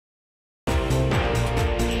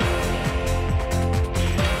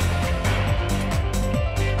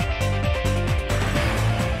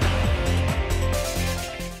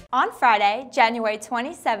On Friday, January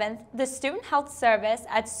 27th, the Student Health Service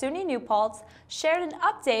at SUNY New Paltz shared an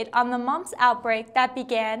update on the mumps outbreak that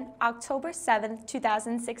began October 7th,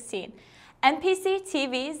 2016. WNPC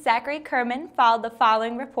TV's Zachary Kerman followed the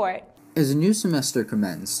following report. As a new semester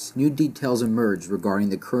commenced, new details emerged regarding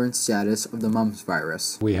the current status of the mumps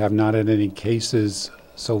virus. We have not had any cases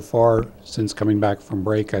so far since coming back from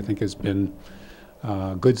break. I think has been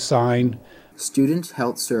a good sign. Student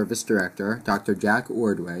Health Service Director Dr. Jack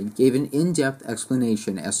Ordway gave an in-depth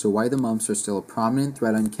explanation as to why the mumps are still a prominent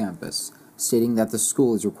threat on campus, stating that the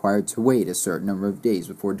school is required to wait a certain number of days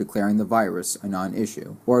before declaring the virus a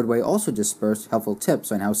non-issue. Ordway also dispersed helpful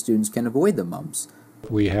tips on how students can avoid the mumps.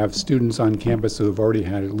 We have students on campus who have already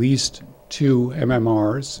had at least 2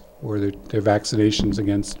 MMRs, or their vaccinations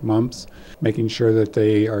against mumps, making sure that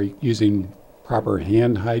they are using proper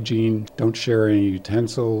hand hygiene, don't share any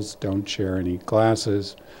utensils, don't share any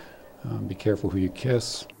glasses, be careful who you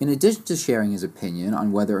kiss. In addition to sharing his opinion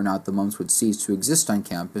on whether or not the mumps would cease to exist on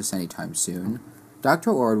campus anytime soon,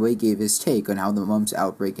 Dr. Ordway gave his take on how the mumps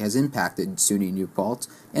outbreak has impacted SUNY New Paltz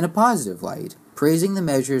in a positive light, praising the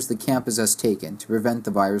measures the campus has taken to prevent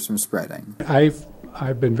the virus from spreading. I've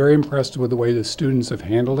been very impressed with the way the students have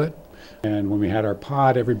handled it. And when we had our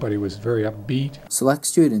pod, everybody was very upbeat. Select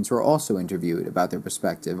students were also interviewed about their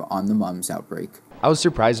perspective on the mumps outbreak. I was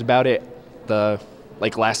surprised about it.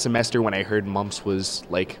 Last semester when I heard mumps was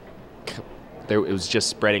it was just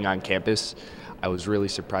spreading on campus, I was really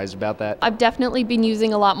surprised about that. I've definitely been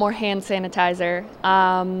using a lot more hand sanitizer.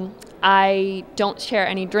 I don't share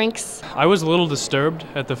any drinks. I was a little disturbed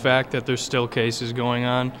at the fact that there's still cases going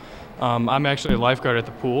on. I'm actually a lifeguard at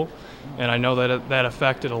the pool, and I know that that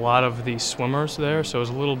affected a lot of the swimmers there, so it was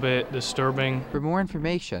a little bit disturbing. For more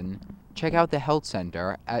information, check out the Health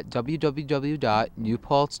Center at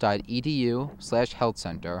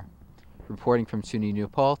www.newpaltz.edu/healthcenter. Reporting from SUNY New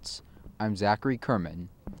Paltz, I'm Zachary Kerman,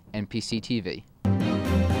 WNPC TV.